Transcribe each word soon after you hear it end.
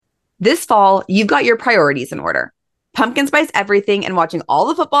This fall, you've got your priorities in order. Pumpkin spice everything and watching all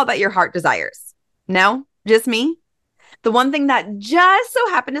the football that your heart desires. No, just me? The one thing that just so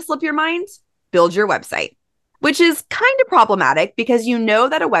happened to slip your mind? Build your website, which is kind of problematic because you know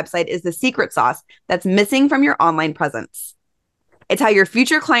that a website is the secret sauce that's missing from your online presence. It's how your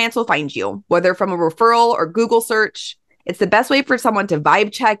future clients will find you, whether from a referral or Google search. It's the best way for someone to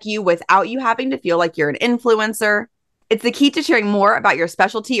vibe check you without you having to feel like you're an influencer. It's the key to sharing more about your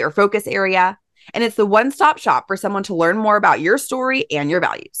specialty or focus area. And it's the one-stop shop for someone to learn more about your story and your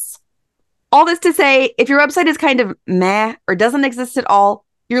values. All this to say, if your website is kind of meh or doesn't exist at all,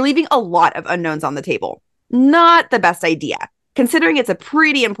 you're leaving a lot of unknowns on the table. Not the best idea, considering it's a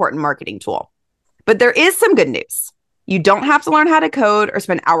pretty important marketing tool. But there is some good news. You don't have to learn how to code or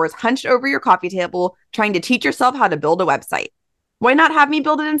spend hours hunched over your coffee table trying to teach yourself how to build a website. Why not have me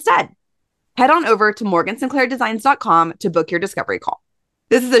build it instead? Head on over to morgansinclairdesigns.com to book your discovery call.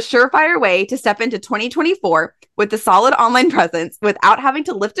 This is a surefire way to step into 2024 with a solid online presence without having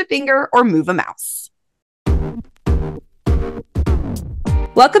to lift a finger or move a mouse.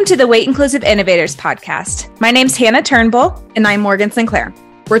 Welcome to the Weight Inclusive Innovators podcast. My name's Hannah Turnbull. And I'm Morgan Sinclair.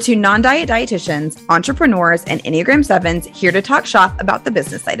 We're two non-diet dietitians, entrepreneurs, and Enneagram 7s here to talk shop about the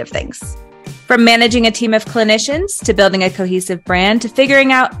business side of things. From managing a team of clinicians to building a cohesive brand to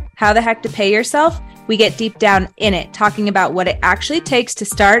figuring out how the heck to pay yourself, we get deep down in it, talking about what it actually takes to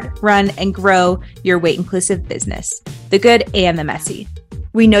start, run, and grow your weight inclusive business, the good and the messy.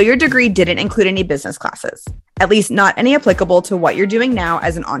 We know your degree didn't include any business classes, at least not any applicable to what you're doing now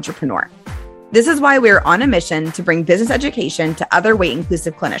as an entrepreneur. This is why we're on a mission to bring business education to other weight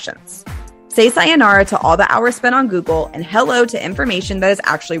inclusive clinicians. Say sayonara to all the hours spent on Google and hello to information that is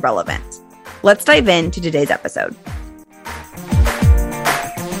actually relevant. Let's dive into today's episode.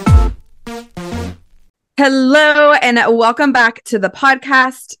 Hello, and welcome back to the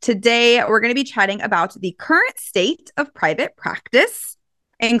podcast. Today, we're going to be chatting about the current state of private practice,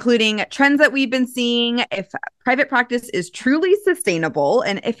 including trends that we've been seeing, if private practice is truly sustainable,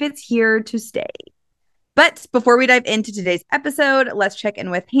 and if it's here to stay. But before we dive into today's episode, let's check in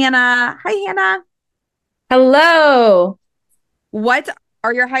with Hannah. Hi, Hannah. Hello. What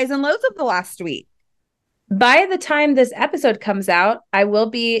are your highs and lows of the last week? By the time this episode comes out, I will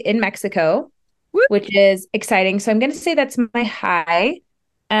be in Mexico, which is exciting. So I'm going to say that's my high.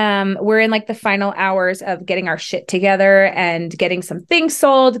 We're in like the final hours of getting our shit together and getting some things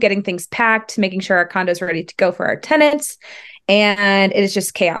sold, getting things packed, making sure our condo is ready to go for our tenants. And it is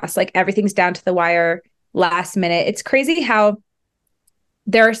just chaos. Like everything's down to the wire last minute. It's crazy how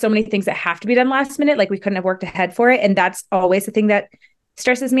there are so many things that have to be done last minute. Like we couldn't have worked ahead for it. And that's always the thing that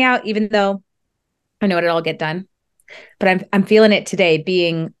stresses me out, even though I know it'll all get done. But I'm feeling it today,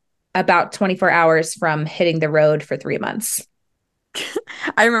 being about 24 hours from hitting the road for 3 months.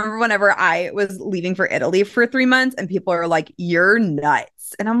 I remember whenever I was leaving for Italy for 3 months and people are like, you're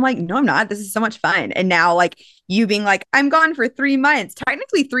nuts. And I'm like, no, I'm not. This is so much fun. And now like you being like, I'm gone for 3 months,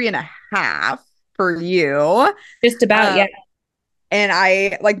 technically 3.5 for you. Just about, yeah. And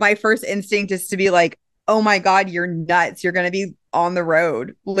I like my first instinct is to be like, oh my God, you're nuts. You're going to be on the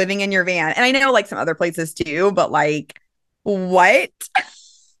road living in your van. And I know like some other places too, but like, what?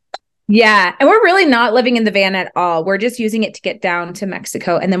 Yeah. And we're really not living in the van at all. We're just using it to get down to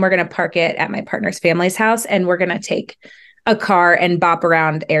Mexico. And then we're going to park it at my partner's family's house. And we're going to take a car and bop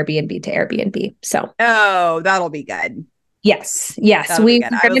around Airbnb to Airbnb. So, oh, that'll be good. Yes. Yes. That'll We're be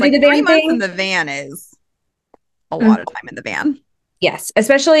good. going to like, do the 3 van months thing. in the van is a lot of time in the van. Yes.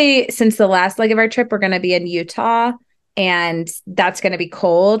 Especially since the last leg of our trip, we're going to be in Utah. And that's going to be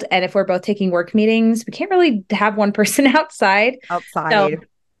cold. And if we're both taking work meetings, we can't really have one person outside. So,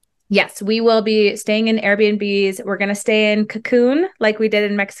 yes, we will be staying in Airbnbs. We're going to stay in Cancun like we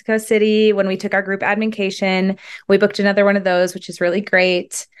did in Mexico City when we took our group admincation. We booked another one of those, which is really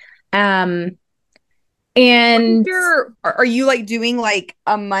great. And are you like doing like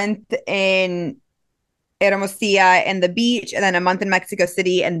a month in Hermosillo and the beach and then a month in Mexico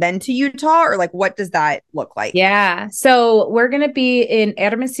City and then to Utah? Or like, what does that look like? Yeah. So we're going to be in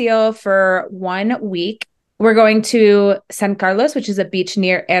Hermosillo for 1 week. We're going to San Carlos, which is a beach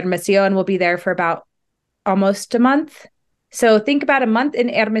near Hermosillo, and we'll be there for about almost a month. So think about a month in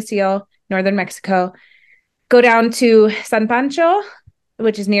Hermosillo, northern Mexico. Go down to San Pancho,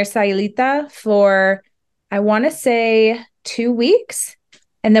 which is near Sayulita, for, I want to say, 2 weeks.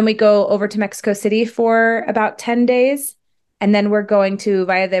 And then we go over to Mexico City for about 10 days. And then we're going to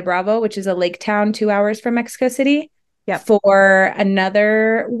Valle de Bravo, which is a lake town 2 hours from Mexico City, for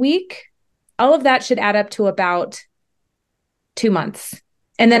another week. All of that should add up to about 2 months.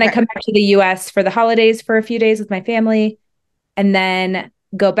 And then I come back to the US for the holidays for a few days with my family. And then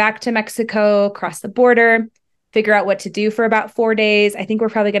go back to Mexico, cross the border, figure out what to do for about 4 days. I think we're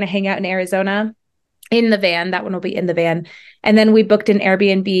probably going to hang out in Arizona in the van. That one will be in the van. And then we booked an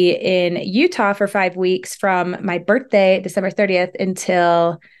Airbnb in Utah for 5 weeks from my birthday, December 30th,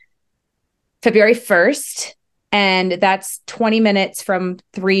 until February 1st. And that's 20 minutes from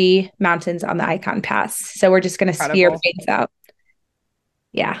 3 mountains on the Icon Pass. So we're just going to ski our brains out.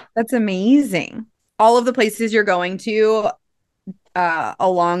 Yeah. That's amazing. All of the places you're going to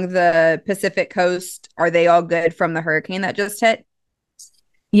along the Pacific coast, are they all good from the hurricane that just hit?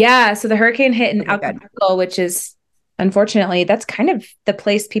 Yeah. So the hurricane hit in Acapulco, which is, unfortunately, that's kind of the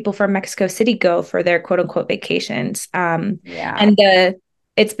place people from Mexico City go for their quote unquote vacations. And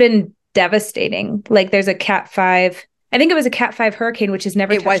it's been devastating. Like there's a Cat 5. I think it was a Cat 5 hurricane, which has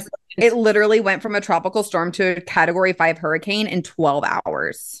never. It literally went from a tropical storm to a Category 5 hurricane in 12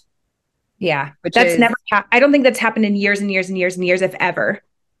 hours. Yeah, that's never. I don't think that's happened in years and years and years and years, if ever.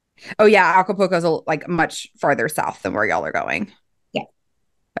 Oh yeah, Acapulco's like much farther south than where y'all are going. Yeah.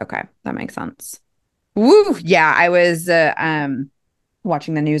 Okay, that makes sense. Woo! Yeah, I was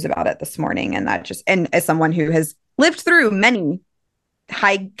watching the news about it this morning, and as someone who has lived through many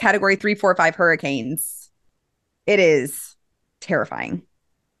high Category 3, 4, 5 hurricanes, it is terrifying.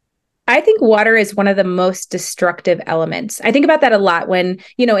 I think water is one of the most destructive elements. I think about that a lot when,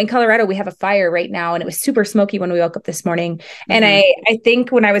 in Colorado, we have a fire right now, and it was super smoky when we woke up this morning. Mm-hmm. And I think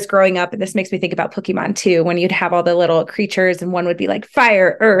when I was growing up, and this makes me think about Pokemon too, when you'd have all the little creatures and one would be like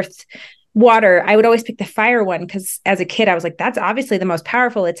fire, earth, water, I would always pick the fire one because as a kid, I was like, that's obviously the most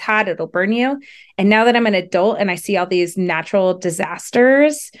powerful. It's hot. It'll burn you. And now that I'm an adult and I see all these natural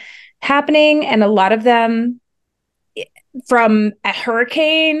disasters happening, and a lot of them from a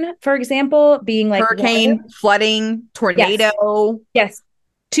hurricane, for example, being like hurricane, flooding, tornado. Yes.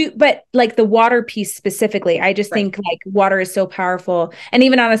 But like the water piece specifically, I just think like water is so powerful. And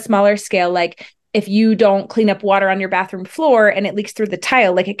even on a smaller scale, like if you don't clean up water on your bathroom floor and it leaks through the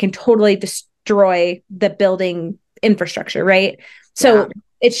tile, like it can totally destroy the building infrastructure, right? So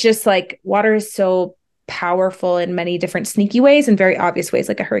it's just like water is so powerful in many different sneaky ways and very obvious ways,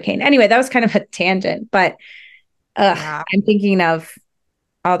 like a hurricane. Anyway, that was kind of a tangent, but I'm thinking of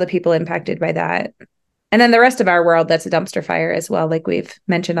all the people impacted by that. And then the rest of our world, that's a dumpster fire as well, like we've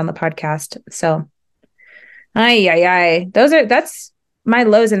mentioned on the podcast. So, that's my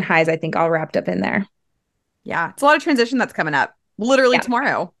lows and highs, I think, all wrapped up in there. Yeah, it's a lot of transition that's coming up literally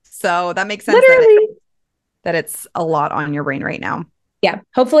tomorrow. So that makes sense that it's a lot on your brain right now. Yeah.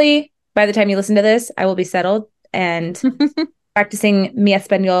 Hopefully by the time you listen to this, I will be settled and practicing mi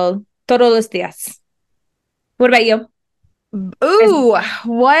español todos los días. What about you? Ooh,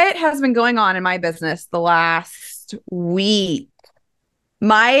 what has been going on in my business the last week?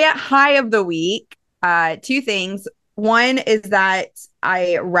 My high of the week, 2 things. One is that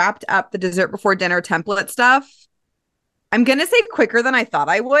I wrapped up the dessert before dinner template stuff. I'm going to say quicker than I thought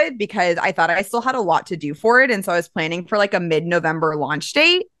I would because I thought I still had a lot to do for it. And so I was planning for like a mid-November launch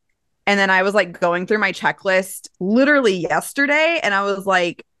date. And then I was like going through my checklist literally yesterday. And I was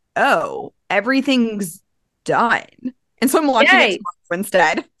like, oh, everything's done. And so I'm launching it tomorrow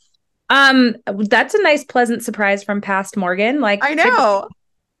instead. That's a nice, pleasant surprise from past Morgan. Like, I know.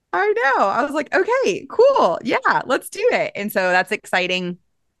 I was like, okay, cool. Yeah, let's do it. And so that's exciting.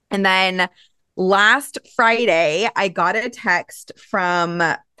 And then last Friday, I got a text from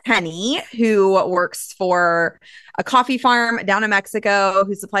Penny, who works for a coffee farm down in Mexico,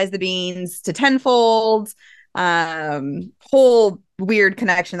 who supplies the beans to Tenfold. Whole weird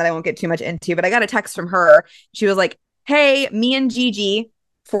connection that I won't get too much into, but I got a text from her. She was like, hey, me and Gigi,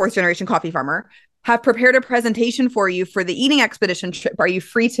 4th generation coffee farmer, have prepared a presentation for you for the eating expedition trip. Are you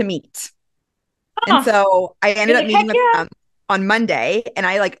free to meet? And so I ended up meeting with them on Monday, and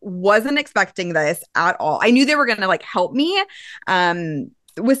I like wasn't expecting this at all. I knew they were going to like help me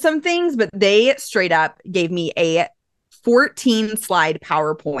with some things, but they straight up gave me a 14 slide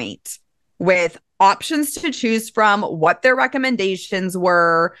PowerPoint with options to choose from, what their recommendations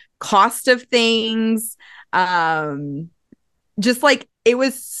were, cost of things, just like it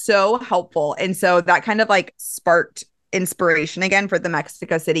was so helpful. And so that kind of like sparked inspiration again for the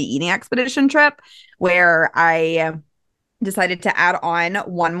Mexico City eating expedition trip, where I decided to add on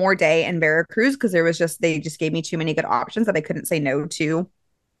one more day in Veracruz because they just gave me too many good options that I couldn't say no to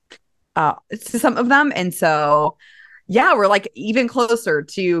some of them. And so yeah, we're like even closer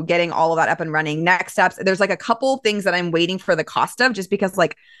to getting all of that up and running. Next steps, there's like a couple things that I'm waiting for the cost of, just because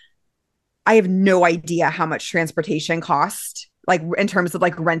like I have no idea how much transportation costs, like in terms of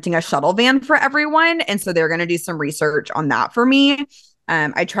like renting a shuttle van for everyone. And so they're going to do some research on that for me.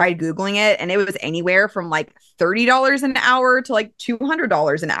 I tried Googling it and it was anywhere from like $30 an hour to like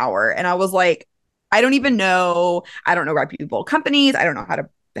 $200 an hour. And I was like, I don't even know. I don't know reputable companies. I don't know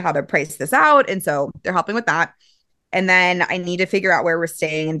how to price this out. And so they're helping with that. And then I need to figure out where we're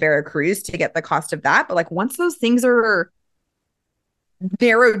staying in Veracruz to get the cost of that. But like once those things are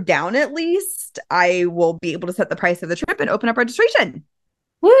narrowed down, at least, I will be able to set the price of the trip and open up registration.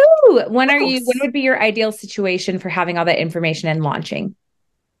 Woo! When would be your ideal situation for having all that information and launching?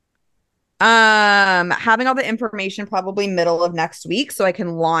 Having all the information probably middle of next week so I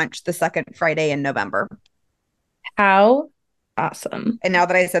can launch the second Friday in November. How awesome. And now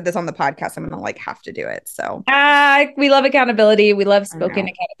that I said this on the podcast, I'm gonna like have to do it. So we love accountability. We love spoken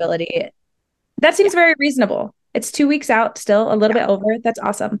accountability. That seems very reasonable. It's 2 weeks out, still a little bit over. That's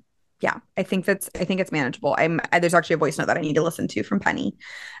awesome. Yeah, I think it's manageable. There's actually a voice note that I need to listen to from Penny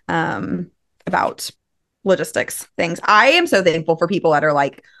about logistics things. I am so thankful for people that are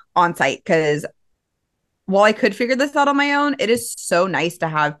like on site, because while I could figure this out on my own, it is so nice to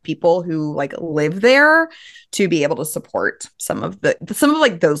have people who like live there to be able to support some of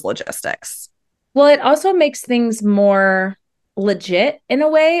like those logistics. Well, it also makes things more legit in a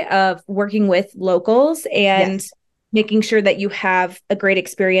way of working with locals and making sure that you have a great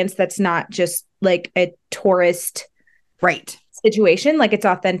experience that's not just like a tourist situation. Like it's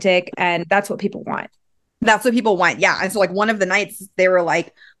authentic, and that's what people want. That's what people want. Yeah. And so like one of the nights they were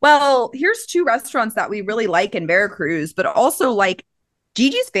like, well, here's 2 restaurants that we really like in Veracruz, but also like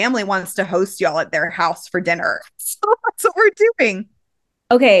Gigi's family wants to host y'all at their house for dinner. So that's what we're doing.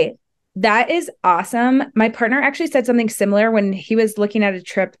 Okay. That is awesome. My partner actually said something similar when he was looking at a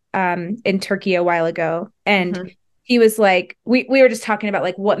trip in Turkey a while ago. And he was like, we were just talking about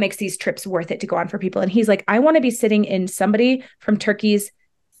like what makes these trips worth it to go on for people. And he's like, I want to be sitting in somebody from Turkey's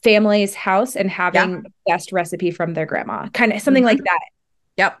family's house and having the best recipe from their grandma, kind of something like that.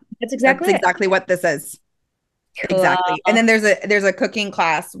 Yep. That's exactly what this is. Cool. Exactly. And then there's a cooking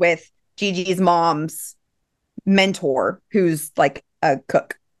class with Gigi's mom's mentor who's like a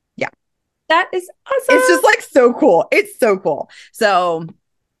cook. Yeah. That is awesome. It's just like so cool. It's so cool. So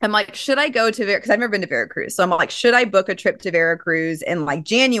I'm like, should I go to because I've never been to Veracruz. So I'm like, should I book a trip to Veracruz in like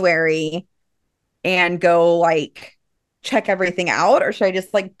January and go like check everything out, or should I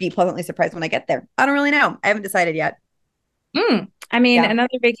just like be pleasantly surprised when I get there? I don't really know. I haven't decided yet. I mean,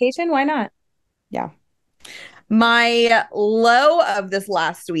 another vacation, why not? Yeah. My low of this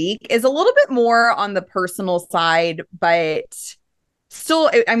last week is a little bit more on the personal side, but still,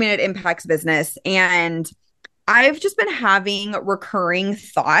 I mean, it impacts business. And I've just been having recurring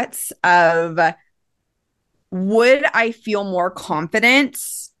thoughts of, would I feel more confident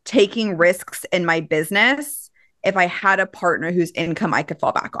taking risks in my business if I had a partner whose income I could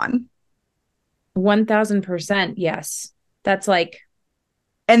fall back on? 1000%. Yes. That's like,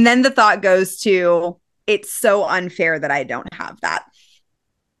 and then the thought goes to, it's so unfair that I don't have that.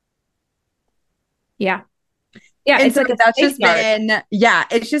 Yeah. Yeah. And it's so like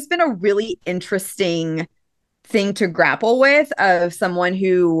it's just been a really interesting thing to grapple with, of someone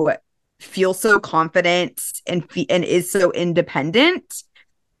who feels so confident and is so independent,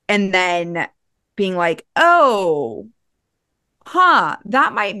 and then being like, oh,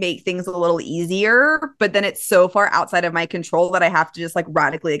 that might make things a little easier, but then it's so far outside of my control that I have to just like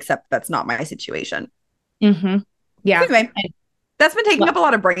radically accept that's not my situation. Yeah. Anyway, that's been taking up a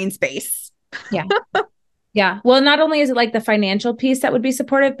lot of brain space. Yeah. Yeah. Well, not only is it like the financial piece that would be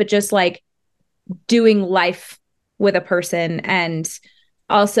supportive, but just like doing life with a person, and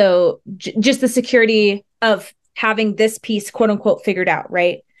also just the security of having this piece, quote unquote, figured out,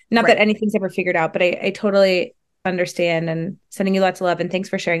 right? Not that anything's ever figured out, but I totally understand, and sending you lots of love. And thanks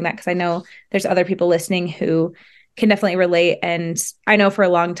for sharing that, because I know there's other people listening who can definitely relate. And I know for a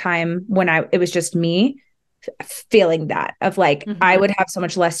long time when it was just me feeling that of like, I would have so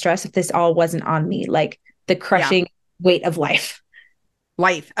much less stress if this all wasn't on me, like the crushing weight of life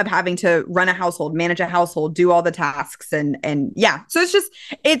of having to run a household, manage a household, do all the tasks. And so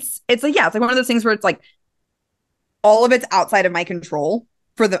it's like one of those things where it's like all of it's outside of my control.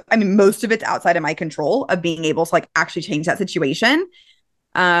 Most of it's outside of my control of being able to like actually change that situation.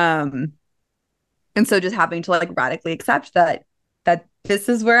 And so just having to like radically accept that this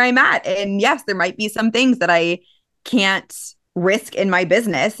is where I'm at. And yes, there might be some things that I can't risk in my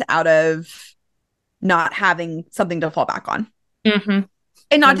business out of not having something to fall back on.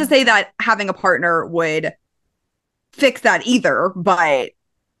 And not to say that having a partner would fix that either, but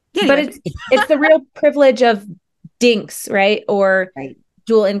it's the real privilege of dinks, right? Or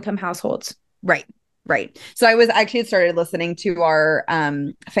dual income households. Right. Right. So I was actually started listening to our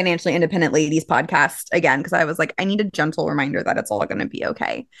financially independent ladies podcast again because I was like, I need a gentle reminder that it's all going to be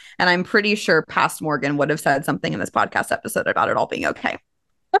okay. And I'm pretty sure past Morgan would have said something in this podcast episode about it all being okay.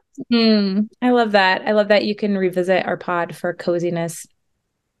 I love that. I love that you can revisit our pod for coziness.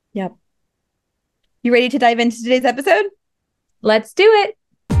 Yep. You ready to dive into today's episode? Let's do it.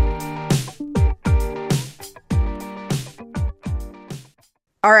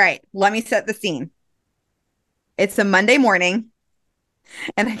 All right. Let me set the scene. It's a Monday morning,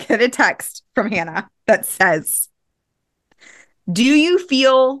 and I get a text from Hannah that says, "Do you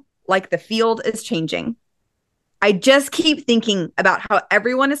feel like the field is changing? I just keep thinking about how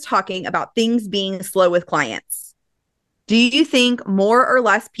everyone is talking about things being slow with clients. Do you think more or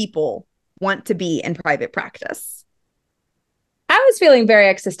less people want to be in private practice?" I was feeling very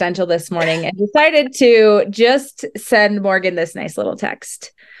existential this morning and decided to just send Morgan this nice little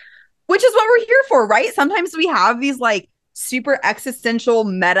text. Which is what we're here for, right? Sometimes we have these like super existential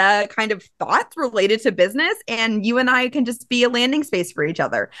meta kind of thoughts related to business, and you and I can just be a landing space for each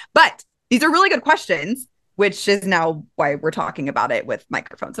other. But these are really good questions, which is now why we're talking about it with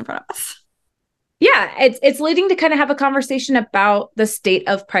microphones in front of us. Yeah, it's leading to kind of have a conversation about the state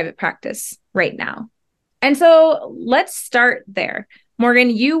of private practice right now. And so let's start there.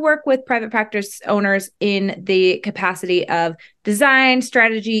 Morgan, you work with private practice owners in the capacity of design,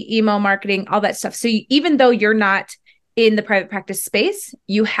 strategy, email marketing, all that stuff. So even though you're not in the private practice space,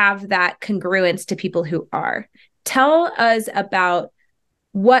 you have that congruence to people who are. Tell us about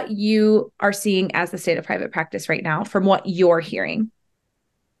what you are seeing as the state of private practice right now from what you're hearing.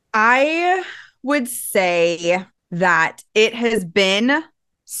 I would say that it has been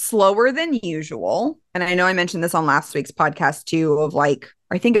slower than usual. And I know I mentioned this on last week's podcast too, of like,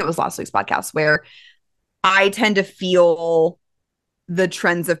 I think it was last week's podcast, where I tend to feel the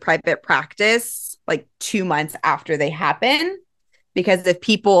trends of private practice like 2 months after they happen. Because if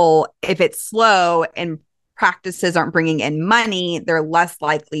it's slow and practices aren't bringing in money, they're less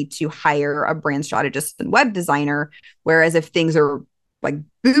likely to hire a brand strategist and web designer. Whereas if things are like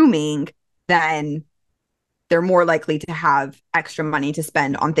booming, then they're more likely to have extra money to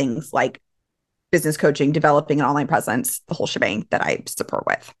spend on things like business coaching, developing an online presence, the whole shebang that I support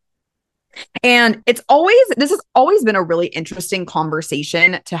with. And this has always been a really interesting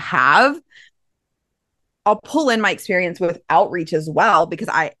conversation to have. I'll pull in my experience with outreach as well, because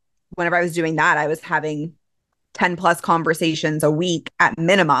whenever I was doing that, I was having 10 plus conversations a week at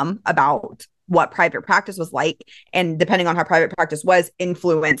minimum about what private practice was like. And depending on how private practice was,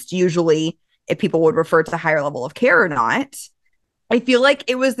 influenced usually if people would refer to higher level of care or not. I feel like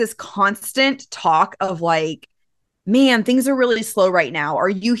it was this constant talk of like, man, things are really slow right now. Are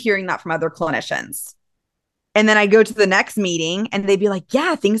you hearing that from other clinicians? And then I go to the next meeting and they'd be like,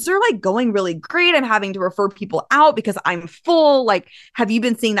 yeah, things are like going really great. I'm having to refer people out because I'm full. Like, have you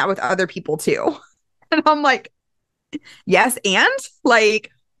been seeing that with other people too? And I'm like, yes. And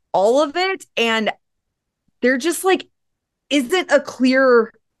like all of it. And there just like isn't a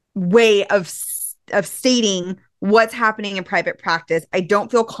clear way of stating what's happening in private practice. I don't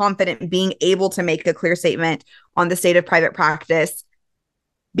feel confident being able to make a clear statement on the state of private practice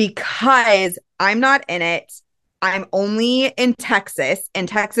because I'm not in it. I'm only in Texas, and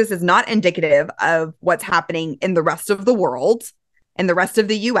Texas is not indicative of what's happening in the rest of the world and the rest of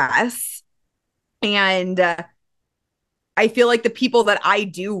the US. And I feel like the people that I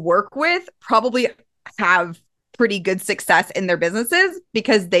do work with probably have pretty good success in their businesses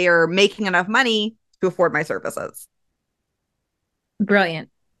because they are making enough money to afford my services. Brilliant.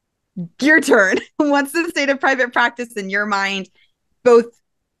 Your turn. What's the state of private practice in your mind, both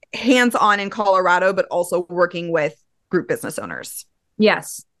hands-on in Colorado, but also working with group business owners?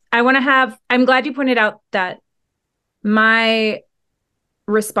 Yes. I'm glad you pointed out that my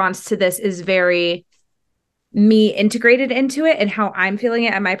response to this is very me integrated into it and how I'm feeling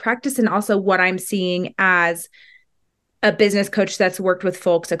it at my practice, and also what I'm seeing as a business coach that's worked with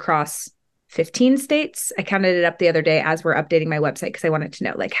folks across 15 states. I counted it up the other day as we're updating my website because I wanted to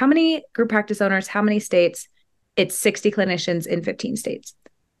know like how many group practice owners, how many states. It's 60 clinicians in 15 states.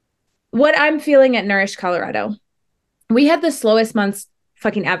 What I'm feeling at Nourish Colorado, we had the slowest months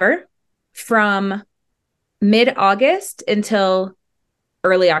fucking ever from mid-August until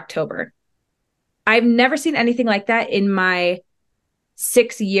early October. I've never seen anything like that in my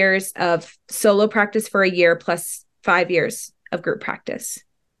 6 years of solo practice for a year plus 5 years of group practice.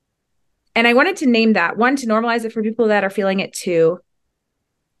 And I wanted to name that, one, to normalize it for people that are feeling it too.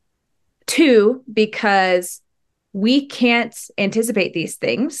 Two, because we can't anticipate these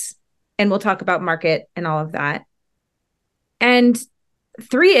things. And we'll talk about market and all of that. And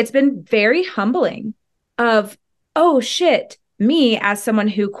three, it's been very humbling of, oh shit, me as someone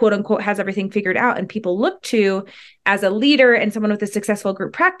who quote unquote has everything figured out and people look to as a leader and someone with a successful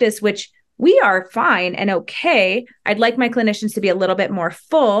group practice, which we are fine and okay. I'd like my clinicians to be a little bit more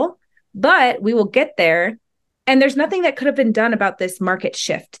full, but we will get there. And there's nothing that could have been done about this market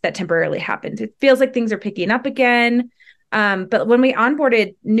shift that temporarily happened. It feels like things are picking up again. But when we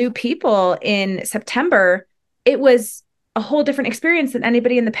onboarded new people in September, it was a whole different experience than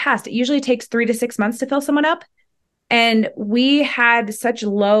anybody in the past. It usually takes 3 to 6 months to fill someone up. And we had such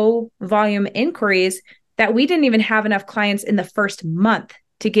low volume inquiries that we didn't even have enough clients in the first month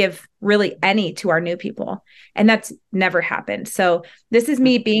to give really any to our new people. And that's never happened. So this is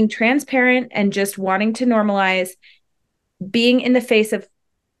me being transparent and just wanting to normalize being in the face of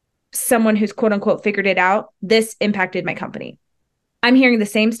someone who's quote unquote figured it out. This impacted my company. I'm hearing the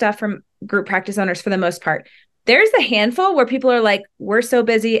same stuff from group practice owners for the most part. There's a handful where people are like, we're so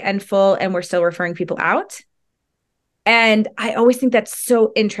busy and full and we're still referring people out. And I always think that's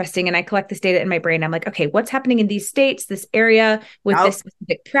so interesting. And I collect this data in my brain. I'm like, okay, what's happening in these states, this area with this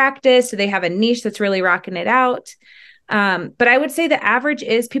specific practice? Do they have a niche that's really rocking it out? But I would say the average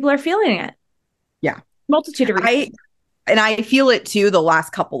is people are feeling it. Yeah. Multitude of reasons. And I feel it too the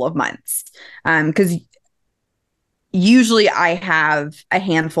last couple of months. Because usually I have a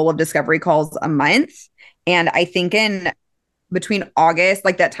handful of discovery calls a month. And I think in between August,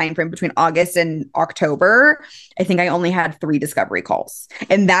 like that time frame between August and October, I think I only had 3 discovery calls.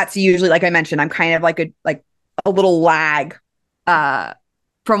 And that's usually, like I mentioned, I'm kind of like a little lag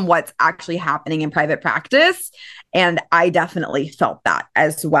from what's actually happening in private practice. And I definitely felt that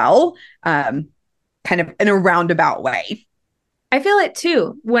as well, kind of in a roundabout way. I feel it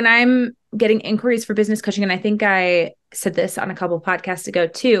too. When I'm getting inquiries for business coaching, and I think I said this on a couple of podcasts ago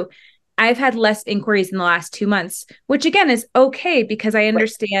too, I've had less inquiries in the last 2 months, which again is okay because I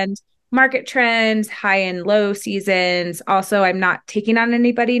understand market trends, high and low seasons. Also, I'm not taking on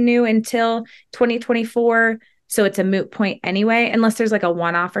anybody new until 2024. So it's a moot point anyway, unless there's like a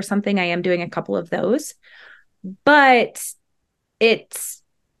one-off or something. I am doing a couple of those, but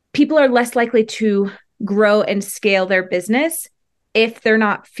people are less likely to grow and scale their business if they're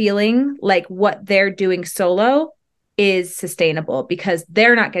not feeling like what they're doing solo is sustainable because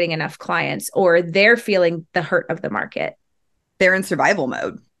they're not getting enough clients or they're feeling the hurt of the market. They're in survival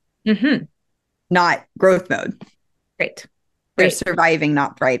mode, not growth mode. Right. They're surviving,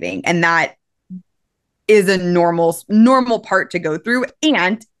 not thriving. And that is a normal part to go through.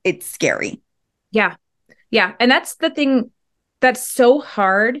 And it's scary. Yeah. Yeah. And that's the thing that's so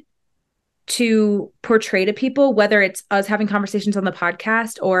hard to portray to people, whether it's us having conversations on the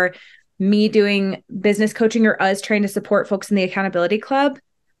podcast or me doing business coaching or us trying to support folks in the accountability club.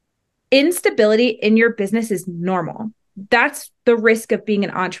 Instability in your business is normal. That's the risk of being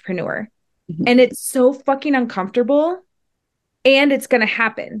an entrepreneur. Mm-hmm. And it's so fucking uncomfortable and it's going to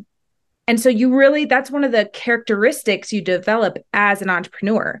happen. And so that's one of the characteristics you develop as an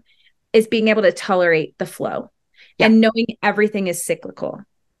entrepreneur is being able to tolerate the flow and knowing everything is cyclical.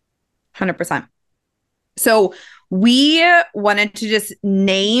 100%. So we wanted to just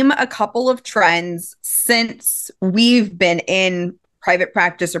name a couple of trends since we've been in private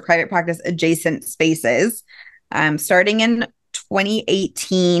practice or private practice adjacent spaces, starting in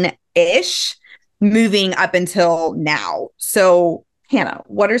 2018-ish, moving up until now. So Hannah,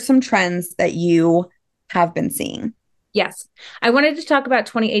 what are some trends that you have been seeing? Yes. I wanted to talk about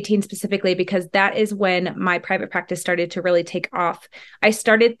 2018 specifically because that is when my private practice started to really take off. I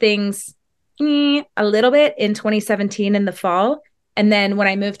started things a little bit in 2017 in the fall. And then when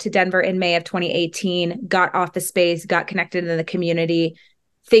I moved to Denver in May of 2018, got off the space, got connected in the community,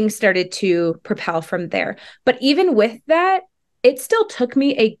 things started to propel from there. But even with that, it still took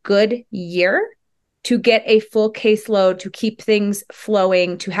me a good year to get a full caseload, to keep things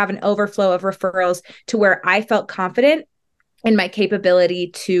flowing, to have an overflow of referrals to where I felt confident in my capability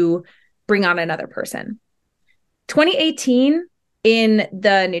to bring on another person. 2018 in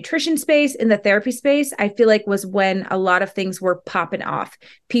the nutrition space, in the therapy space, I feel like was when a lot of things were popping off.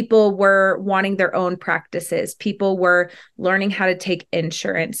 People were wanting their own practices. People were learning how to take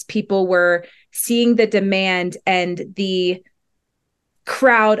insurance. People were seeing the demand and the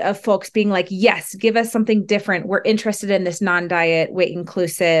crowd of folks being like, yes, give us something different. We're interested in this non-diet, weight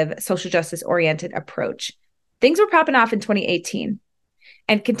inclusive, social justice oriented approach. Things were popping off in 2018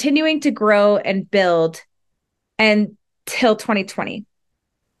 and continuing to grow and build until 2020.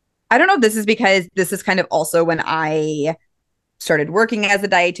 I don't know if this is because this is kind of also when I started working as a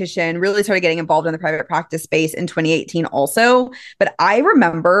dietitian, really started getting involved in the private practice space in 2018 also. But I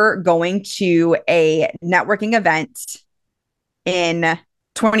remember going to a networking event in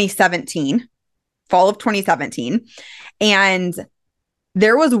 2017 fall of 2017. And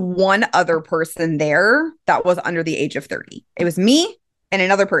there was one other person there that was under the age of 30. It was me and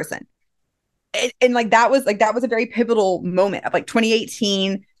another person. And that was a very pivotal moment of like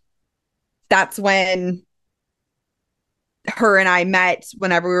 2018. That's when her and I met,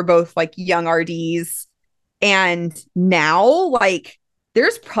 whenever we were both like young RDs. And now, like,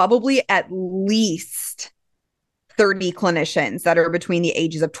 there's probably at least 30 clinicians that are between the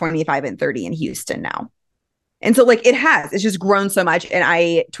ages of 25 and 30 in Houston now. And so like it's just grown so much. And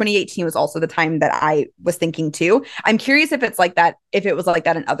 2018 was also the time that I was thinking too. I'm curious if it's like that, if it was like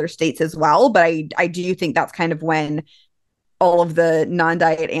that in other states as well. But I do think that's kind of when all of the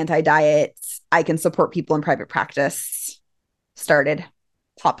non-diet, anti-diet, I can support people in private practice started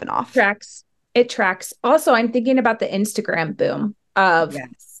popping off. It tracks. Also, I'm thinking about the Instagram boom of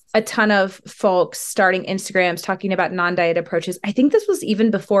a ton of folks starting Instagrams talking about non-diet approaches. I think this was even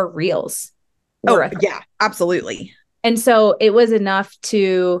before Reels. Yeah, absolutely. And so it was enough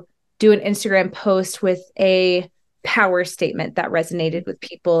to do an Instagram post with a power statement that resonated with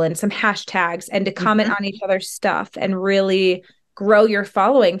people and some hashtags and to comment on each other's stuff and really grow your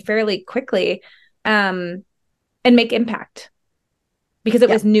following fairly quickly and make impact because it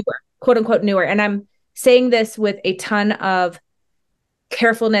was newer, quote unquote newer. And I'm saying this with a ton of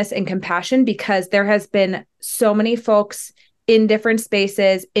carefulness and compassion because there has been so many folks in different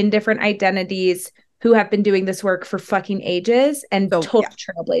spaces, in different identities, who have been doing this work for fucking ages and total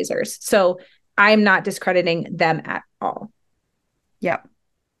trailblazers. So I'm not discrediting them at all. Yep.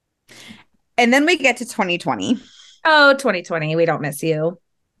 And then we get to 2020. Oh, 2020. We don't miss you.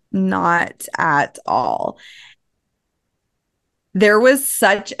 Not at all. There was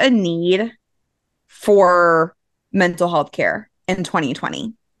such a need for mental health care in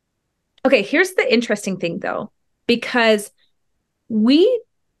 2020. Okay, here's the interesting thing though, because I'm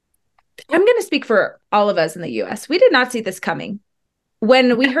going to speak for all of us in the US. We did not see this coming.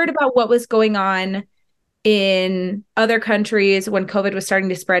 When we heard about what was going on in other countries, when COVID was starting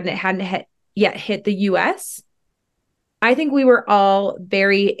to spread and it hadn't yet hit the US, I think we were all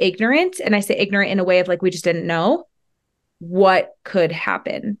very ignorant. And I say ignorant in a way of like, we just didn't know what could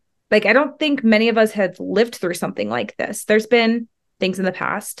happen. Like, I don't think many of us have lived through something like this. There's been things in the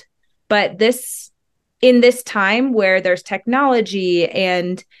past, but in this time where there's technology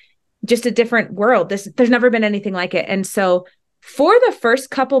and just a different world, there's never been anything like it. And so for the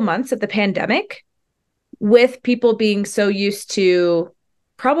first couple months of the pandemic, with people being so used to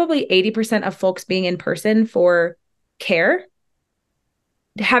probably 80% of folks being in person for care,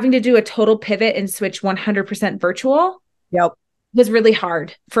 having to do a total pivot and switch 100% virtual was really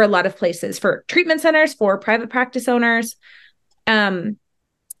hard for a lot of places, for treatment centers, for private practice owners. And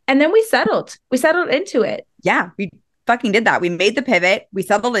then we settled into it. Yeah, we fucking did that. We made the pivot. We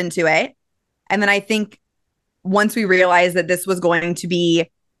settled into it. And then I think once we realized that this was going to be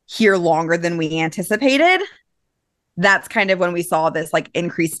here longer than we anticipated, that's kind of when we saw this like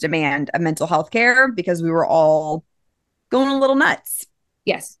increased demand of mental health care because we were all going a little nuts.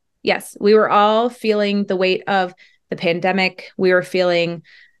 Yes. We were all feeling the weight of the pandemic. We were feeling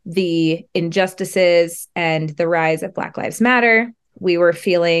the injustices and the rise of Black Lives Matter. We were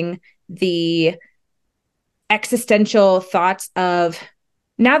feeling the existential thoughts of,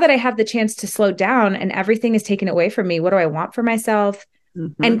 now that I have the chance to slow down and everything is taken away from me, what do I want for myself?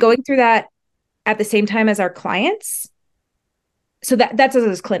 And going through that at the same time as our clients. So that's us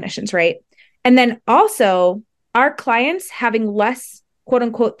as clinicians, right? And then also our clients having less quote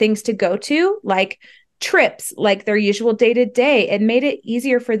unquote things to go to, like trips, like their usual day-to-day. It made it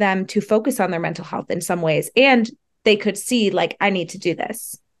easier for them to focus on their mental health in some ways. And they could see like, I need to do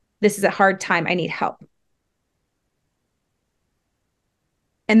this. This is a hard time. I need help.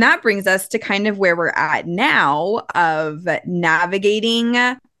 And that brings us to kind of where we're at now of navigating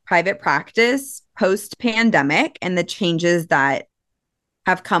private practice post-pandemic and the changes that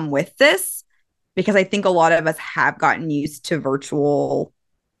have come with this, because I think a lot of us have gotten used to virtual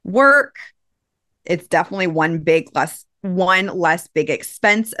work. It's definitely one less big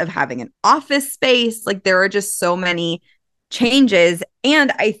expense of having an office space. Like there are just so many changes.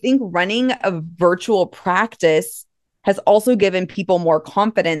 And I think running a virtual practice has also given people more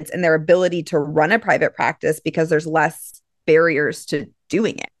confidence in their ability to run a private practice because there's less barriers to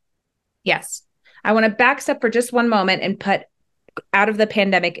doing it. Yes. I want to back up for just one moment and put out of the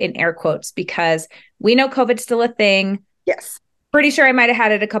pandemic in air quotes, because we know COVID's still a thing. Yes. Pretty sure I might have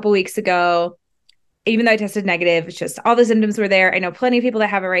had it a couple weeks ago. Even though I tested negative, it's just all the symptoms were there. I know plenty of people that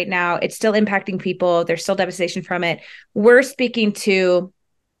have it right now. It's still impacting people. There's still devastation from it. We're speaking to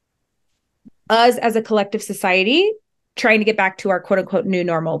us as a collective society, trying to get back to our quote unquote new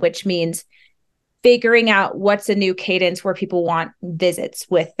normal, which means figuring out what's a new cadence where people want visits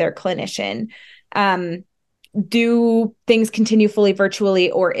with their clinician. Do things continue fully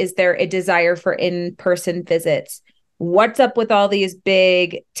virtually, or is there a desire for in-person visits? What's up with all these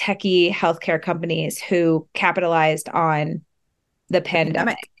big techie healthcare companies who capitalized on the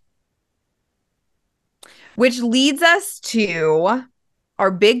pandemic? Which leads us to our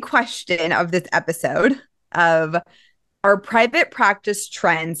big question of this episode of, are private practice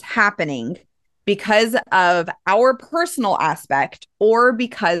trends happening because of our personal aspect or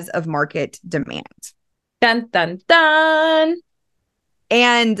because of market demand? Dun, dun, dun.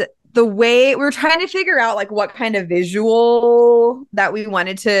 And the way we're trying to figure out like what kind of visual that we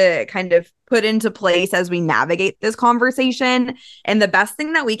wanted to kind of put into place as we navigate this conversation. And the best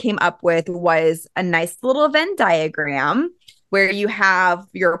thing that we came up with was a nice little Venn diagram where you have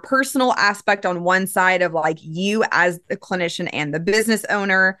your personal aspect on one side of like you as the clinician and the business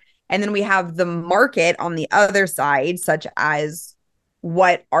owner. And then we have the market on the other side, such as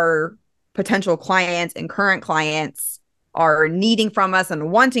what our potential clients and current clients are needing from us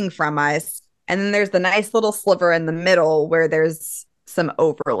and wanting from us. And then there's the nice little sliver in the middle where there's some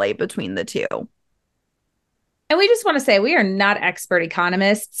overlay between the two. And we just want to say we are not expert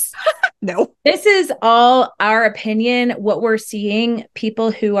economists. No. This is all our opinion, what we're seeing,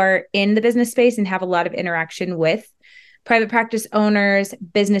 people who are in the business space and have a lot of interaction with private practice owners,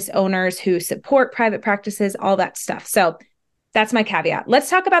 business owners who support private practices, all that stuff. So that's my caveat. Let's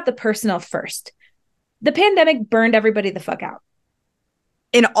talk about the personal first. The pandemic burned everybody the fuck out.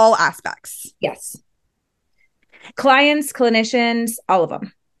 In all aspects. Yes. Clients, clinicians, all of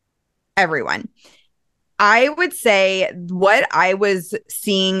them. Everyone. I would say what I was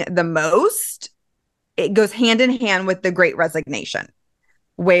seeing the most, it goes hand in hand with the Great Resignation,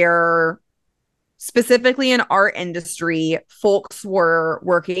 where specifically in our industry, clinicians were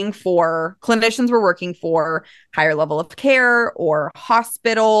working for higher level of care or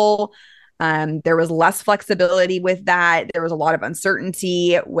hospital. There was less flexibility with that. There was a lot of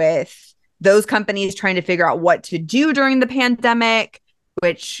uncertainty with those companies trying to figure out what to do during the pandemic,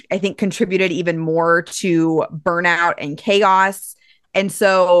 which I think contributed even more to burnout and chaos. And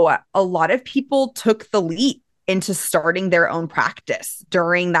so a lot of people took the leap into starting their own practice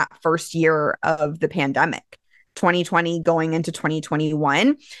during that first year of the pandemic, 2020 going into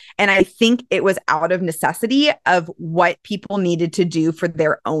 2021. And I think it was out of necessity of what people needed to do for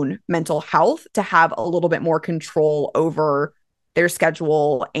their own mental health to have a little bit more control over their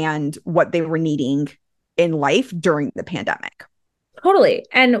schedule and what they were needing in life during the pandemic. Totally.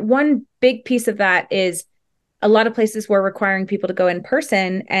 And one big piece of that is a lot of places were requiring people to go in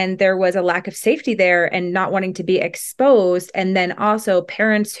person, and there was a lack of safety there and not wanting to be exposed. And then also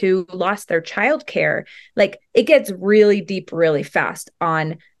parents who lost their childcare. Like, it gets really deep really fast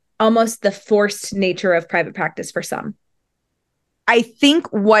on almost the forced nature of private practice for some. I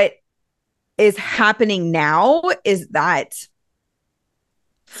think what is happening now is that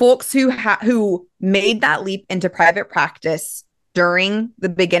folks who made that leap into private practice during the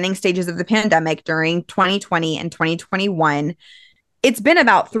beginning stages of the pandemic, during 2020 and 2021, it's been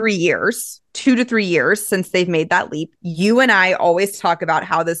about 3 years, 2 to 3 years since they've made that leap. You and I always talk about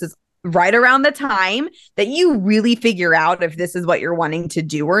how this is right around the time that you really figure out if this is what you're wanting to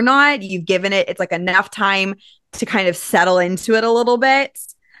do or not. You've given it's like enough time to kind of settle into it a little bit.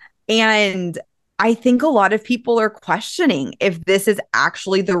 And I think a lot of people are questioning if this is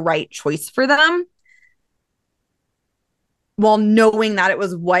actually the right choice for them, while knowing that it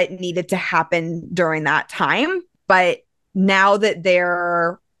was what needed to happen during that time. But now that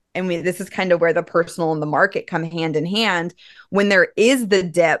this is kind of where the personal and the market come hand in hand, when there is the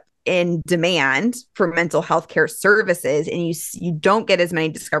dip in demand for mental health care services and you don't get as many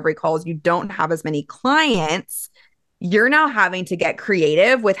discovery calls, you don't have as many clients, you're now having to get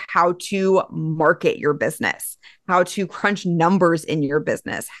creative with how to market your business, how to crunch numbers in your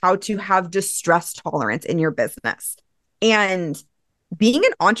business, how to have distress tolerance in your business. And being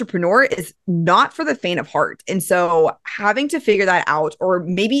an entrepreneur is not for the faint of heart. And so having to figure that out, or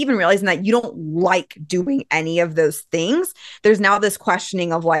maybe even realizing that you don't like doing any of those things, there's now this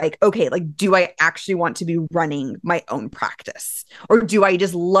questioning of like, okay, like, do I actually want to be running my own practice? Or do I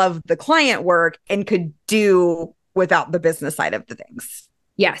just love the client work and could do without the business side of the things?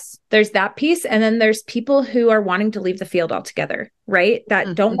 Yes, there's that piece. And then there's people who are wanting to leave the field altogether, right?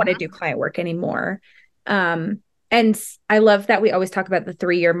 That don't want to do client work anymore. And I love that we always talk about the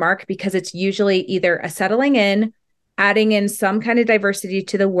 3-year mark, because it's usually either a settling in, adding in some kind of diversity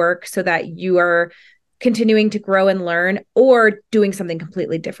to the work so that you are continuing to grow and learn, or doing something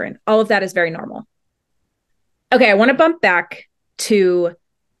completely different. All of that is very normal. Okay, I want to bump back to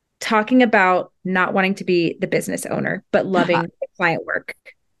talking about not wanting to be the business owner, but loving the client work.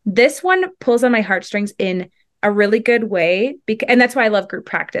 This one pulls on my heartstrings in a really good way. And that's why I love group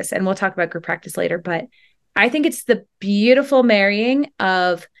practice. And we'll talk about group practice later. But I think it's the beautiful marrying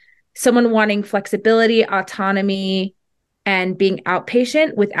of someone wanting flexibility, autonomy, and being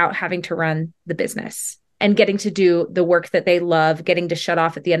outpatient without having to run the business and getting to do the work that they love, getting to shut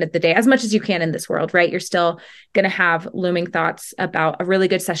off at the end of the day as much as you can in this world, right? You're still going to have looming thoughts about a really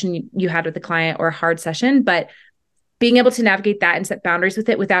good session you had with the client or a hard session, but being able to navigate that and set boundaries with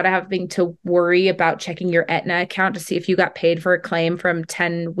it without having to worry about checking your Aetna account to see if you got paid for a claim from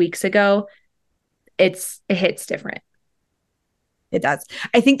 10 weeks ago, it hits different. It does.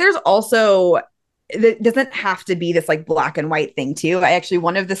 I think there's also, it doesn't have to be this like black and white thing too. I actually,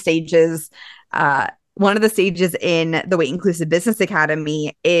 one of the stages in the Weight Inclusive Business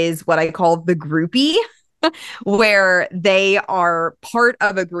Academy is what I call the groupie, where they are part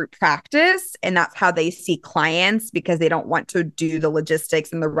of a group practice and that's how they see clients because they don't want to do the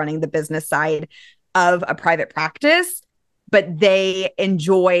logistics and the running the business side of a private practice, but they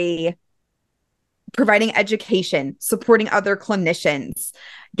enjoy providing education, supporting other clinicians,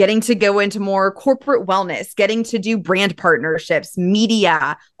 getting to go into more corporate wellness, getting to do brand partnerships,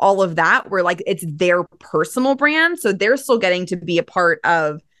 media, all of that, where like it's their personal brand. So they're still getting to be a part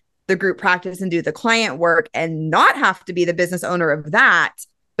of the group practice and do the client work and not have to be the business owner of that.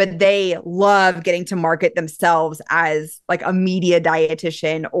 But they love getting to market themselves as like a media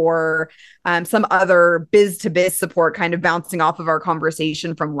dietitian or some other biz to biz support, kind of bouncing off of our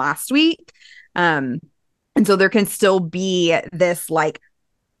conversation from last week. And so there can still be this like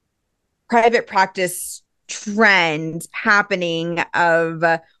private practice trend happening of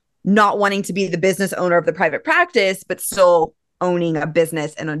not wanting to be the business owner of the private practice, but still owning a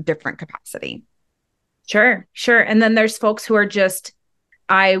business in a different capacity. Sure. And then there's folks who are just,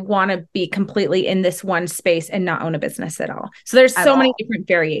 I want to be completely in this one space and not own a business at all. So there's so many different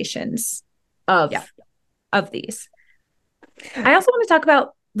variations of these. I also want to talk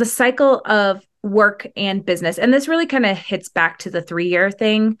about the cycle of work and business. And this really kind of hits back to the 3-year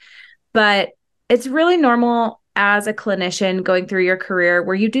thing, but it's really normal as a clinician going through your career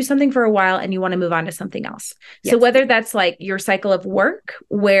where you do something for a while and you want to move on to something else. Yes. So whether that's like your cycle of work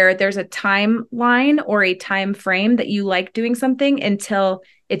where there's a timeline or a time frame that you like doing something until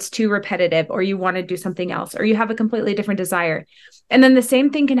it's too repetitive or you want to do something else or you have a completely different desire. And then the same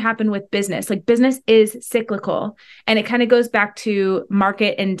thing can happen with business. Like business is cyclical and it kind of goes back to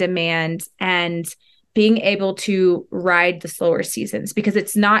market and demand and being able to ride the slower seasons, because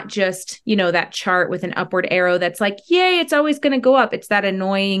it's not just, that chart with an upward arrow that's like, yay, it's always going to go up. It's that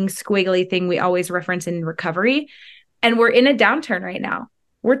annoying squiggly thing we always reference in recovery. And we're in a downturn right now.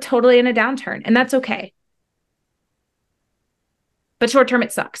 We're totally in a downturn, and that's okay. But short term,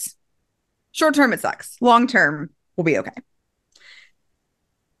 it sucks. Short term, it sucks. Long term, we'll be okay.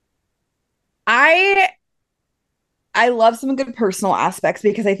 I love some good personal aspects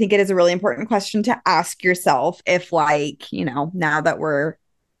because I think it is a really important question to ask yourself if now that we're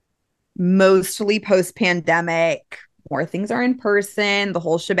mostly post-pandemic, more things are in person, the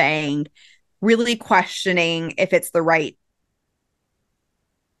whole shebang, really questioning if it's the right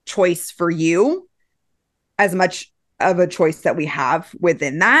choice for you as much of a choice that we have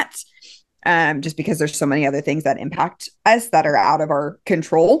within that, just because there's so many other things that impact us that are out of our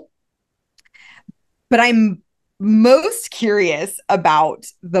control. But I'm most curious about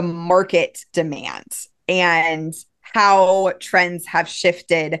the market demand and how trends have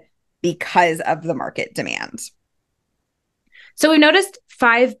shifted because of the market demand. So we've noticed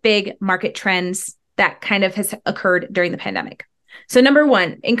 5 big market trends that kind of has occurred during the pandemic. So number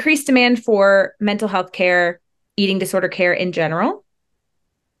 1, increased demand for mental health care, eating disorder care in general.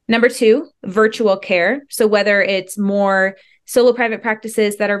 Number 2, virtual care. So whether it's more solo private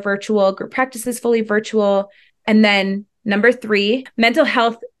practices that are virtual, group practices fully virtual. And then number 3, mental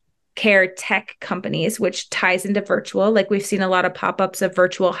health care tech companies, which ties into virtual. Like we've seen a lot of pop-ups of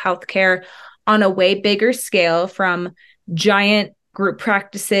virtual healthcare on a way bigger scale, from giant group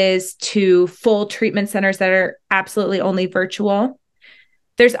practices to full treatment centers that are absolutely only virtual.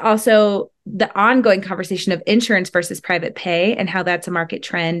 There's also the ongoing conversation of insurance versus private pay and how that's a market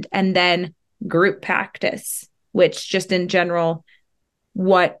trend. And then group practice, which just in general,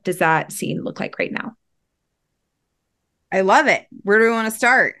 what does that scene look like right now? I love it. Where do we want to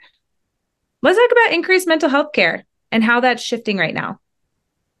start? Let's talk about increased mental health care and how that's shifting right now.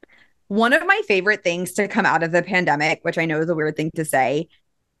 One of my favorite things to come out of the pandemic, which I know is a weird thing to say,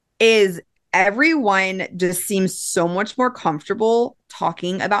 is everyone just seems so much more comfortable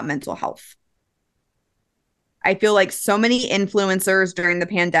talking about mental health. I feel like so many influencers during the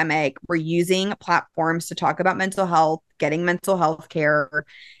pandemic were using platforms to talk about mental health, getting mental health care.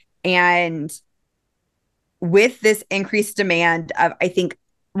 And with this increased demand of, I think,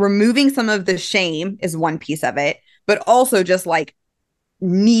 removing some of the shame is one piece of it, but also just like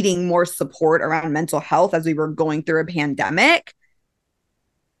needing more support around mental health as we were going through a pandemic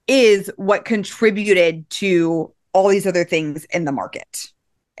is what contributed to all these other things in the market.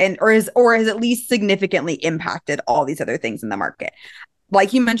 And or has at least significantly impacted all these other things in the market.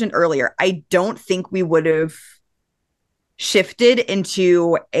 Like you mentioned earlier, I don't think we would have shifted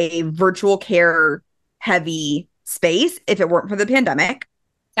into a virtual care heavy space if it weren't for the pandemic.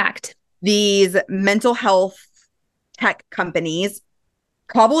 Fact. These mental health tech companies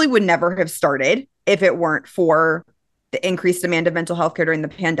probably would never have started if it weren't for the increased demand of mental health care during the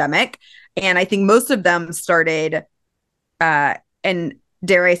pandemic. And I think most of them started, and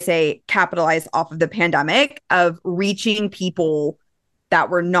dare I say, capitalize off of the pandemic of reaching people that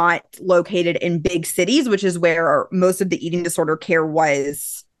were not located in big cities, which is where most of the eating disorder care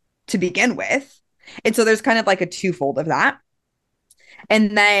was to begin with. And so there's kind of like a twofold of that.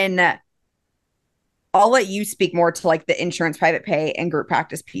 And then I'll let you speak more to like the insurance, private pay, and group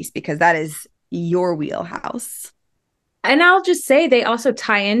practice piece, because that is your wheelhouse. And I'll just say they also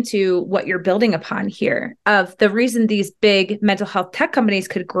tie into what you're building upon here. Of the reason these big mental health tech companies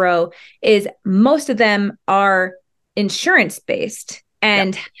could grow is most of them are insurance based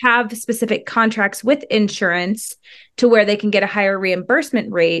and have specific contracts with insurance to where they can get a higher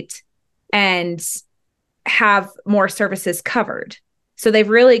reimbursement rate and have more services covered. So they've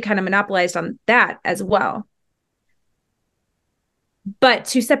really kind of monopolized on that as well. But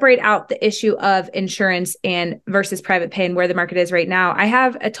to separate out the issue of insurance and versus private pay and where the market is right now, I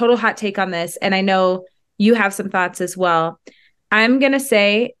have a total hot take on this. And I know you have some thoughts as well. I'm going to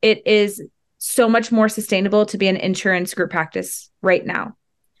say it is so much more sustainable to be an insurance group practice right now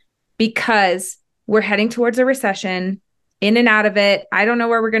because we're heading towards a recession, in and out of it. I don't know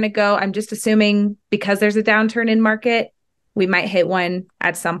where we're going to go. I'm just assuming because there's a downturn in market, we might hit one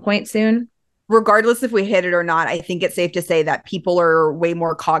at some point soon. Regardless if we hit it or not, I think it's safe to say that people are way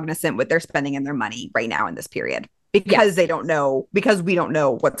more cognizant with their spending and their money right now in this period because they don't know, because we don't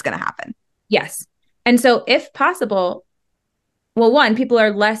know what's going to happen. Yes. And so if possible, well, one, people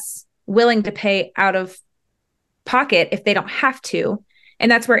are less willing to pay out of pocket if they don't have to.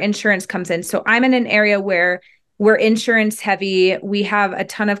 And that's where insurance comes in. So I'm in an area where we're insurance heavy. We have a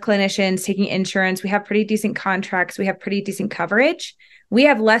ton of clinicians taking insurance. We have pretty decent contracts. We have pretty decent coverage. We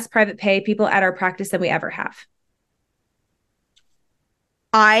have less private pay people at our practice than we ever have.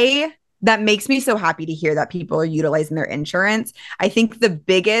 That makes me so happy to hear that people are utilizing their insurance. I think the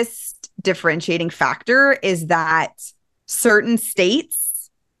biggest differentiating factor is that certain states,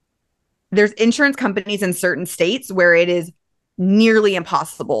 there's insurance companies in certain states where it is nearly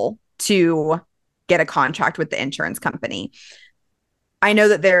impossible to get a contract with the insurance company. I know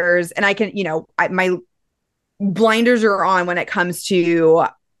that there's, and I can, my blinders are on when it comes to,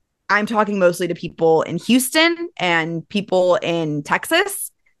 I'm talking mostly to people in Houston and people in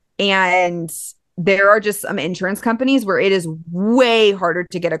Texas. And there are just some insurance companies where it is way harder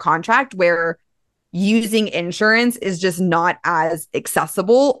to get a contract, where using insurance is just not as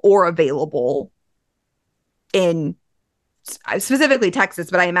accessible or available in specifically Texas,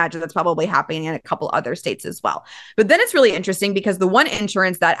 but I imagine that's probably happening in a couple other states as well. But then it's really interesting because the one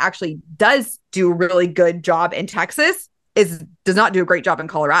insurance that actually does do a really good job in Texas does not do a great job in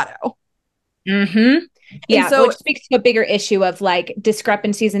Colorado. Mm-hmm. Yeah, so, which speaks to a bigger issue of like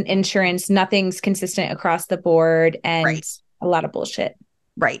discrepancies in insurance. Nothing's consistent across the board and a lot of bullshit.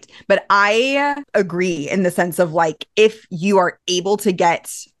 Right. But I agree in the sense of like, if you are able to get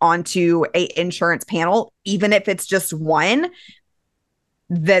onto a insurance panel, even if it's just one,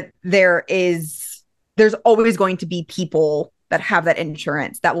 that there's always going to be people that have that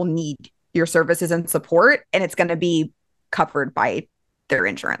insurance that will need your services and support, and it's going to be covered by their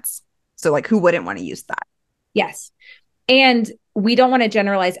insurance. So like, who wouldn't want to use that? Yes. And we don't want to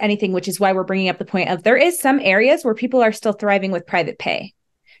generalize anything, which is why we're bringing up the point of there is some areas where people are still thriving with private pay.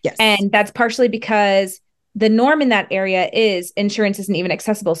 Yes. And that's partially because the norm in that area is insurance isn't even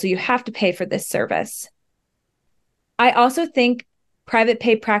accessible. So you have to pay for this service. I also think private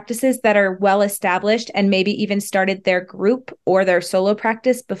pay practices that are well established and maybe even started their group or their solo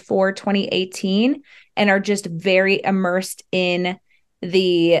practice before 2018 and are just very immersed in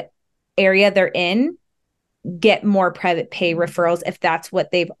the area they're in get more private pay referrals if that's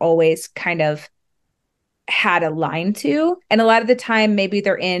what they've always kind of had a line to. And a lot of the time, maybe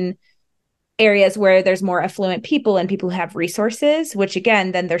they're in areas where there's more affluent people and people who have resources, which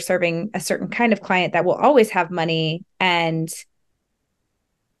again, then they're serving a certain kind of client that will always have money. And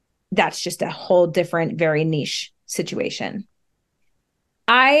that's just a whole different, very niche situation.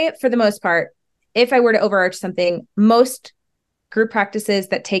 For the most part, if I were to overarch something, most group practices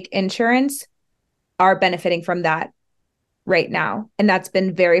that take insurance are benefiting from that right now. And that's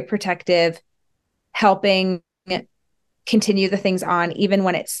been very protective, helping continue the things on even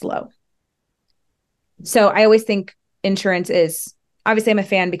when it's slow. So I always think insurance is, obviously I'm a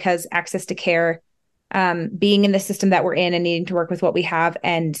fan because access to care, being in the system that we're in and needing to work with what we have.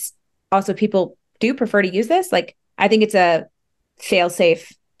 And also people do prefer to use this. Like, I think it's a fail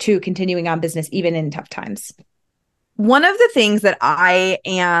safe to continuing on business, even in tough times. One of the things that I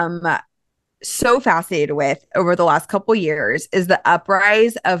am so fascinated with over the last couple of years is the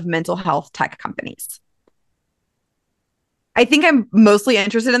uprise of mental health tech companies. I think I'm mostly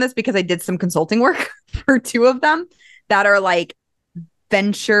interested in this because I did some consulting work for two of them that are like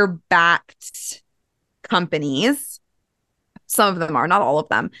venture-backed companies. Some of them are, not all of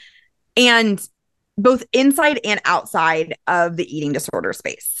them. And both inside and outside of the eating disorder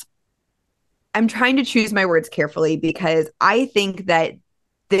space. I'm trying to choose my words carefully because I think that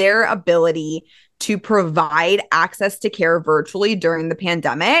their ability to provide access to care virtually during the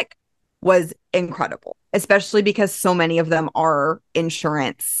pandemic was incredible, especially because so many of them are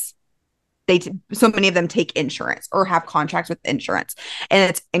insurance. So many of them take insurance or have contracts with insurance, and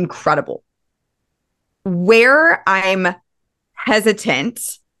it's incredible. Where I'm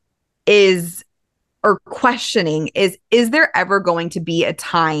hesitant or questioning is there ever going to be a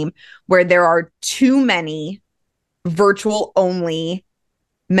time where there are too many virtual only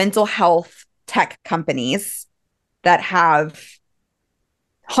mental health tech companies that have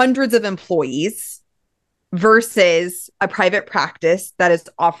hundreds of employees versus a private practice that is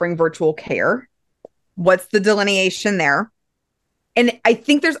offering virtual care? What's the delineation there? And I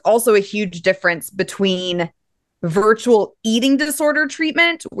think there's also a huge difference between virtual eating disorder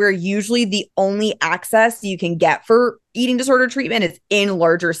treatment, where usually the only access you can get for eating disorder treatment is in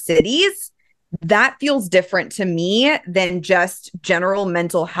larger cities. That feels different to me than just general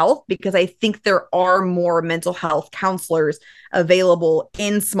mental health, because I think there are more mental health counselors available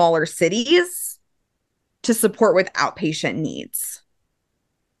in smaller cities to support with outpatient needs.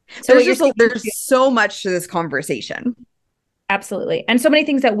 So there's so much to this conversation. Absolutely. And so many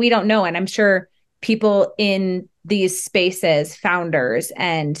things that we don't know. And I'm sure people in these spaces, founders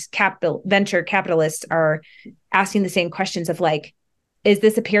and venture capitalists, are asking the same questions of like, is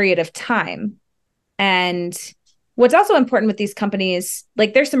this a period of time? And what's also important with these companies,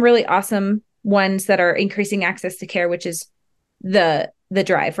 like there's some really awesome ones that are increasing access to care, which is the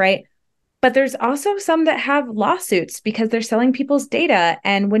drive, right? But there's also some that have lawsuits because they're selling people's data.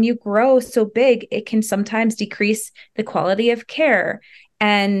 And when you grow so big, it can sometimes decrease the quality of care.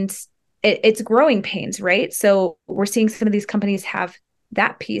 And it's growing pains, right? So we're seeing some of these companies have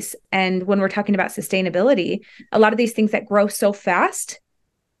that piece. And when we're talking about sustainability, a lot of these things that grow so fast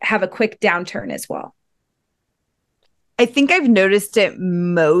have a quick downturn as well. I think I've noticed it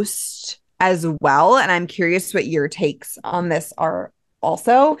most as well. And I'm curious what your takes on this are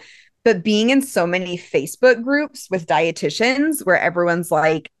also. But being in so many Facebook groups with dietitians where everyone's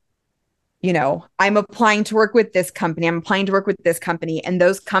like, you know, I'm applying to work with this company, I'm applying to work with this company. And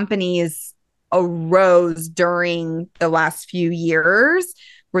those companies arose during the last few years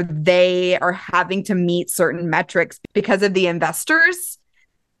where they are having to meet certain metrics because of the investors.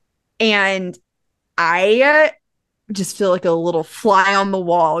 And I just feel like a little fly on the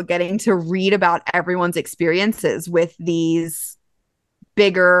wall getting to read about everyone's experiences with these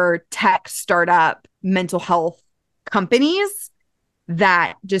bigger tech startup mental health companies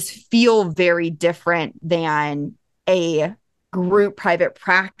that just feel very different than a group private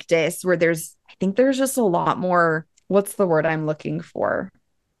practice where I think there's just a lot more, what's the word I'm looking for?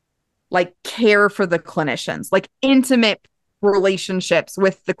 Like care for the clinicians, like intimate relationships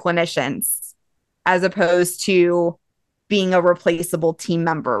with the clinicians, as opposed to being a replaceable team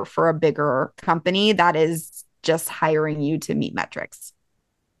member for a bigger company that is just hiring you to meet metrics.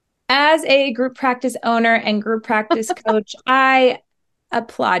 As a group practice owner and group practice coach, I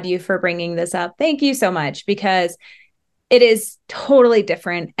applaud you for bringing this up. Thank you so much, because it is totally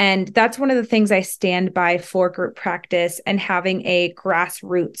different. And that's one of the things I stand by for group practice, and having a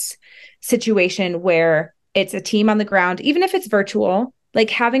grassroots situation where it's a team on the ground, even if it's virtual, like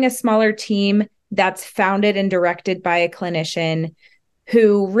having a smaller team that's founded and directed by a clinician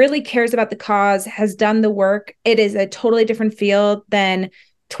who really cares about the cause, has done the work. It is a totally different field than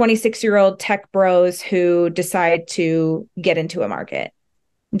 26-year-old tech bros who decide to get into a market.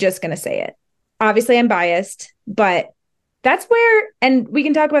 I'm just going to say it. Obviously, I'm biased, but that's where, and we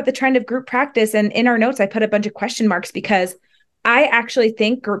can talk about the trend of group practice. And in our notes, I put a bunch of question marks because I actually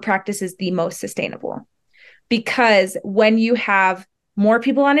think group practice is the most sustainable. Because when you have more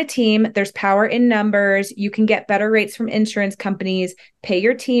people on a team, there's power in numbers. You can get better rates from insurance companies, pay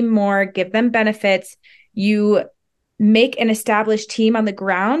your team more, give them benefits. You make an established team on the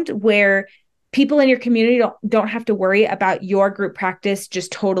ground where people in your community don't have to worry about your group practice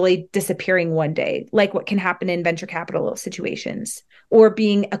just totally disappearing one day, like what can happen in venture capital situations or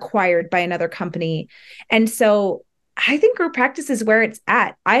being acquired by another company. And so I think group practice is where it's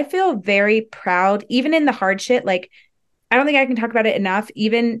at. I feel very proud, even in the hard shit. Like, I don't think I can talk about it enough.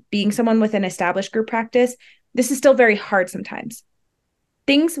 Even being someone with an established group practice, this is still very hard sometimes.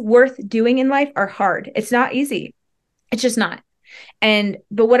 Things worth doing in life are hard. It's not easy. It's just not.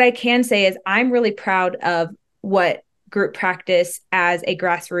 But what I can say is I'm really proud of what group practice as a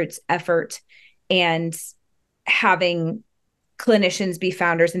grassroots effort and having clinicians be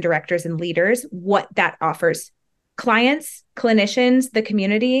founders and directors and leaders, what that offers clients, clinicians, the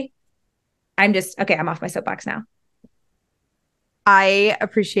community. I'm off my soapbox now. I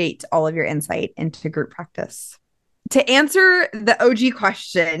appreciate all of your insight into group practice. To answer the OG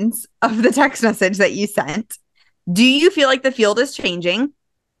questions of the text message that you sent, do you feel like the field is changing?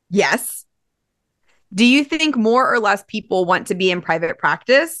 Yes. Do you think more or less people want to be in private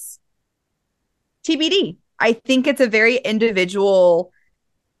practice? TBD. I think it's a very individual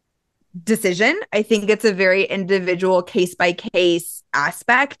decision. I think it's a very individual case by case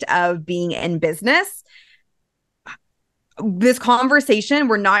aspect of being in business. This conversation,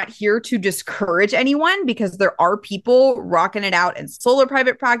 we're not here to discourage anyone because there are people rocking it out in solo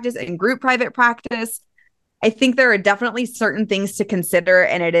private practice and group private practice. I think there are definitely certain things to consider,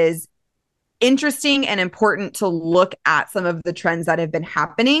 and it is interesting and important to look at some of the trends that have been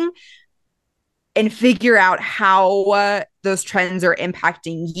happening and figure out how those trends are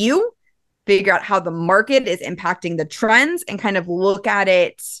impacting you, figure out how the market is impacting the trends, and kind of look at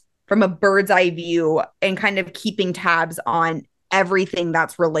it from a bird's eye view and kind of keeping tabs on everything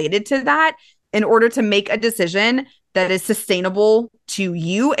that's related to that in order to make a decision that is sustainable to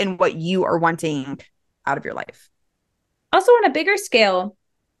you and what you are wanting out of your life. Also, on a bigger scale,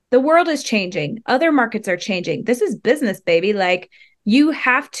 the world is changing. Other markets are changing. This is business, baby. Like, you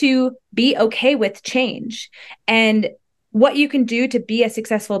have to be okay with change. And what you can do to be a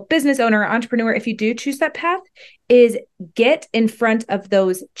successful business owner or entrepreneur, if you do choose that path, is get in front of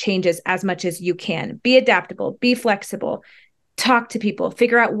those changes as much as you can. Be adaptable, be flexible, talk to people,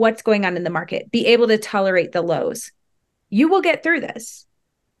 figure out what's going on in the market, be able to tolerate the lows. You will get through this.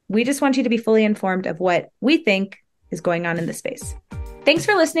 We just want you to be fully informed of what we think is going on in the space. Thanks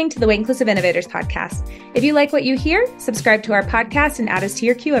for listening to the Weight Inclusive Innovators podcast. If you like what you hear, subscribe to our podcast and add us to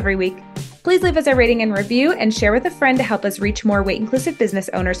your queue every week. Please leave us a rating and review and share with a friend to help us reach more weight inclusive business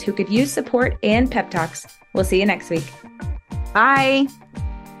owners who could use support and pep talks. We'll see you next week. Bye.